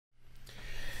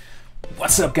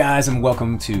What's up, guys, and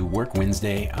welcome to Work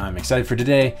Wednesday. I'm excited for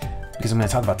today because I'm going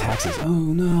to talk about taxes. Oh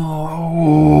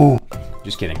no!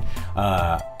 Just kidding.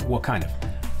 Well, kind of.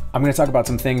 I'm going to talk about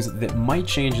some things that might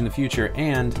change in the future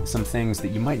and some things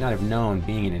that you might not have known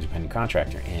being an independent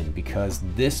contractor. And because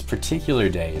this particular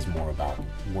day is more about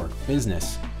work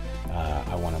business,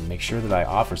 I want to make sure that I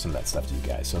offer some of that stuff to you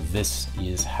guys. So this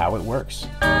is how it works.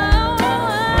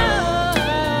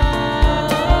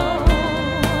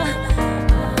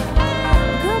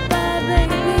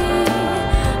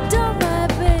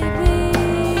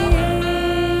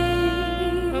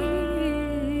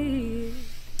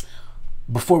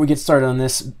 Before we get started on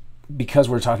this, because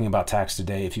we're talking about tax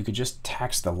today, if you could just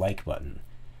tax the like button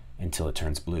until it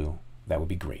turns blue, that would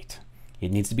be great.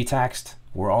 It needs to be taxed.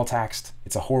 We're all taxed.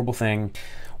 It's a horrible thing.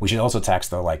 We should also tax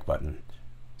the like button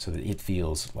so that it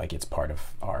feels like it's part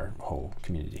of our whole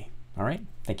community. All right?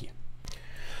 Thank you.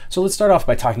 So let's start off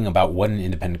by talking about what an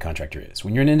independent contractor is.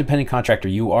 When you're an independent contractor,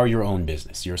 you are your own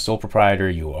business. You're a sole proprietor.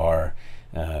 You are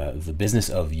the business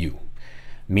of you,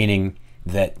 meaning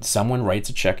that someone writes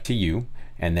a check to you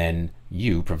and then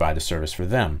you provide a service for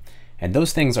them. And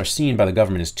those things are seen by the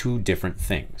government as two different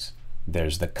things.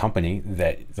 There's the company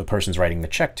that the person's writing the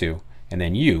check to, and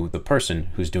then you, the person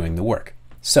who's doing the work.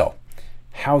 So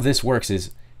how this works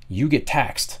is you get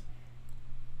taxed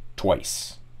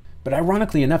twice. But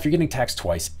ironically enough, you're getting taxed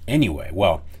twice anyway.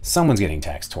 Well, someone's getting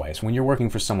taxed twice. When you're working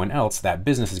for someone else, that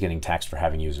business is getting taxed for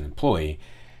having you as an employee,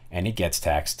 and it gets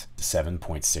taxed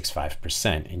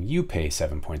 7.65%, and you pay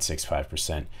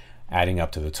 7.65%, adding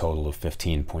up to the total of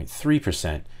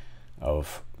 15.3%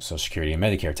 of Social Security and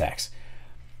Medicare tax.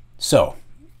 So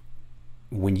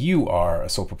when you are a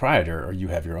sole proprietor or you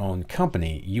have your own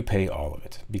company, you pay all of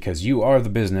it because you are the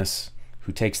business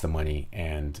who takes the money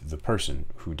and the person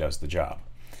who does the job.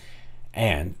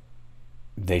 And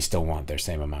they still want their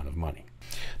same amount of money.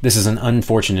 This is an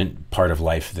unfortunate part of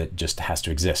life that just has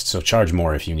to exist. So charge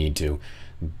more if you need to,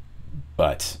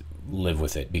 but live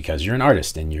with it because you're an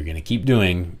artist and you're going to keep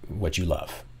doing what you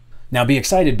love. Now be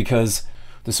excited because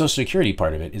the Social Security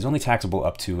part of it is only taxable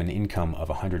up to an income of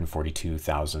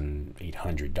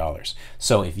 $142,800.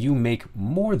 So if you make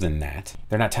more than that,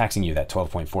 they're not taxing you that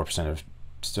 12.4% of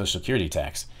Social Security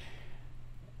tax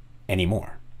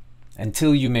anymore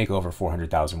until you make over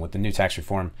 $400,000 with the new tax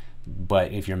reform.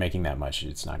 But if you're making that much,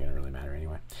 it's not going to really matter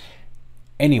anyway.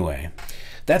 Anyway,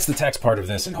 that's the tax part of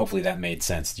this, and hopefully that made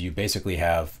sense. You basically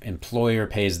have employer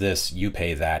pays this, you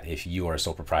pay that. If you are a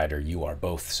sole proprietor, you are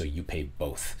both, so you pay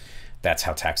both. That's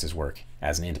how taxes work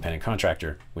as an independent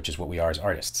contractor, which is what we are as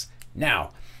artists.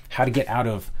 Now, how to get out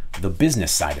of the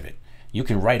business side of it. You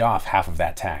can write off half of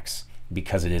that tax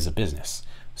because it is a business.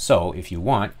 So if you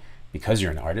want, because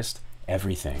you're an artist,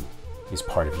 everything is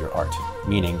part of your art,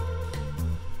 meaning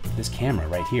this camera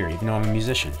right here, even though I'm a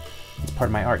musician, it's part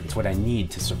of my art. It's what I need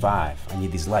to survive. I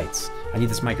need these lights. I need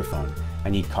this microphone.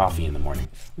 I need coffee in the morning.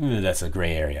 That's a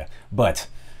gray area. But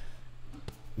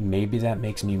maybe that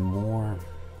makes me more,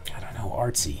 I don't know,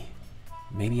 artsy.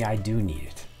 Maybe I do need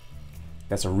it.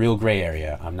 That's a real gray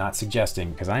area. I'm not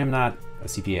suggesting, because I am not a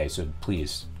CPA, so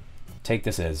please take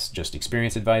this as just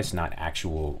experience advice, not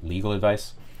actual legal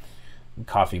advice.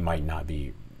 Coffee might not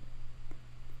be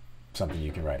something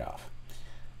you can write off.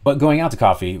 But going out to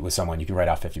coffee with someone, you can write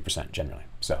off 50% generally.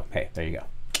 So, hey, there you go.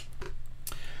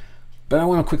 But I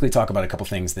want to quickly talk about a couple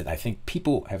things that I think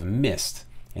people have missed.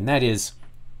 And that is,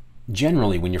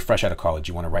 generally, when you're fresh out of college,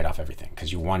 you want to write off everything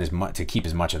because you want to keep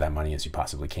as much of that money as you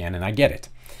possibly can. And I get it.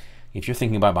 If you're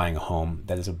thinking about buying a home,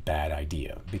 that is a bad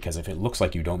idea. Because if it looks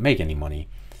like you don't make any money,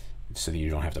 so that you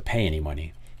don't have to pay any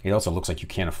money, it also looks like you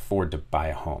can't afford to buy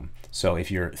a home. So if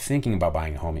you're thinking about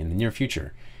buying a home in the near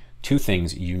future, two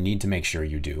things you need to make sure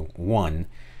you do. One,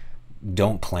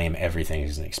 don't claim everything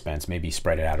as an expense. Maybe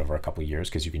spread it out over a couple of years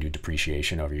because you can do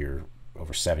depreciation over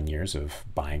 7 years of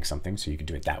buying something. So you can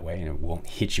do it that way and it won't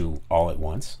hit you all at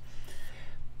once.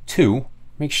 Two,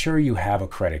 make sure you have a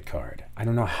credit card. I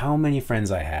don't know how many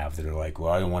friends I have that are like,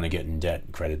 well, I don't want to get in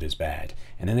debt. Credit is bad.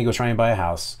 And then they go try and buy a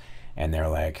house and they're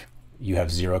like, you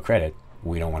have zero credit.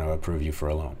 We don't want to approve you for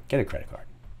a loan. Get a credit card.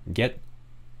 Get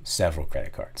several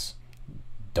credit cards.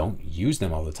 Don't use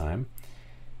them all the time.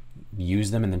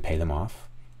 Use them and then pay them off.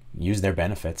 Use their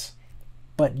benefits.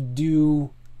 But do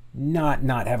not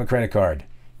have a credit card.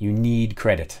 You need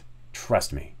credit.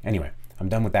 Trust me. Anyway, I'm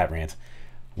done with that rant.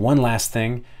 One last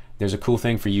thing. There's a cool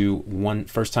thing for you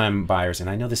first-time buyers, and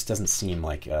I know this doesn't seem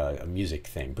like a music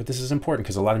thing, but this is important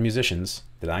because a lot of musicians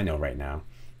that I know right now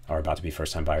are about to be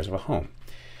first-time buyers of a home.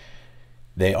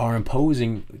 They are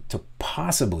imposing to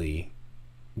possibly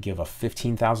give a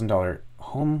 $15,000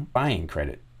 home buying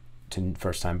credit to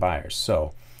first-time buyers.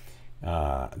 So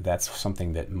That's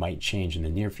something that might change in the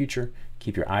near future.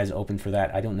 Keep your eyes open for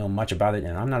that. I don't know much about it,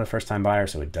 and I'm not a first-time buyer,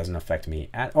 so it doesn't affect me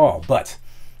at all, but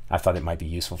I thought it might be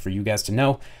useful for you guys to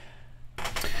know.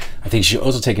 I think you should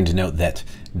also take into note that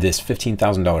this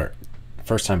 $15,000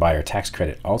 first-time buyer tax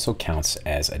credit also counts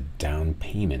as a down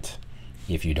payment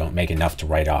if you don't make enough to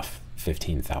write off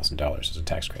 $15,000 as a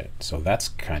tax credit. So that's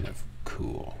kind of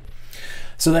cool.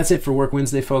 So that's it for Work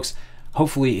Wednesday, folks.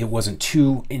 Hopefully it wasn't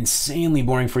too insanely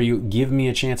boring for you. Give me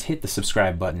a chance. Hit the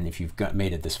subscribe button if you've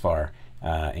made it this far,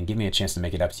 and give me a chance to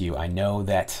make it up to you. I know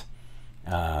that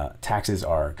taxes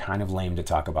are kind of lame to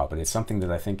talk about, but it's something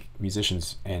that I think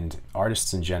musicians and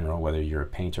artists in general, whether you're a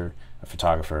painter, a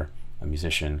photographer, a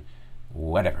musician,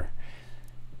 whatever,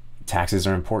 taxes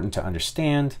are important to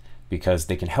understand because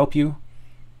they can help you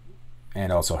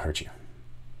and also hurt you.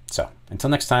 So until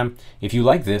next time, if you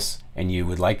like this and you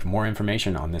would like more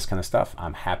information on this kind of stuff,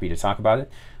 I'm happy to talk about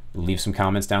it. Leave some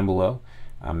comments down below.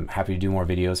 I'm happy to do more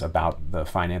videos about the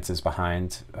finances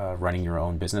behind running your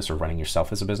own business or running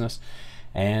yourself as a business.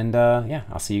 And yeah,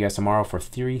 I'll see you guys tomorrow for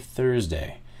Theory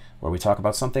Thursday, where we talk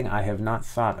about something I have not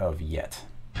thought of yet.